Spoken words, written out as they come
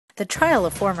The trial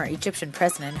of former Egyptian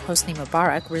President Hosni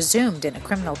Mubarak resumed in a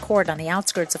criminal court on the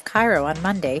outskirts of Cairo on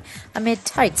Monday amid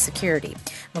tight security.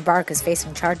 Mubarak is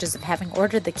facing charges of having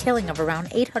ordered the killing of around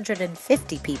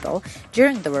 850 people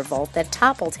during the revolt that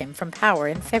toppled him from power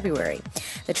in February.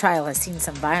 The trial has seen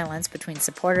some violence between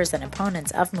supporters and opponents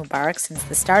of Mubarak since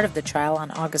the start of the trial on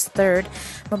August 3rd.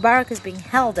 Mubarak is being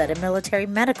held at a military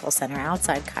medical center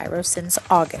outside Cairo since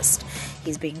August.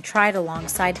 He's being tried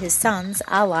alongside his sons,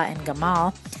 Alaa and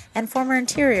Gamal, and former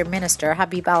Interior Minister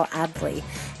Habib al-Adli,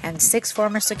 and 6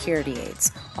 former security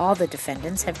aides. All the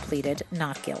defendants have pleaded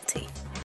not guilty.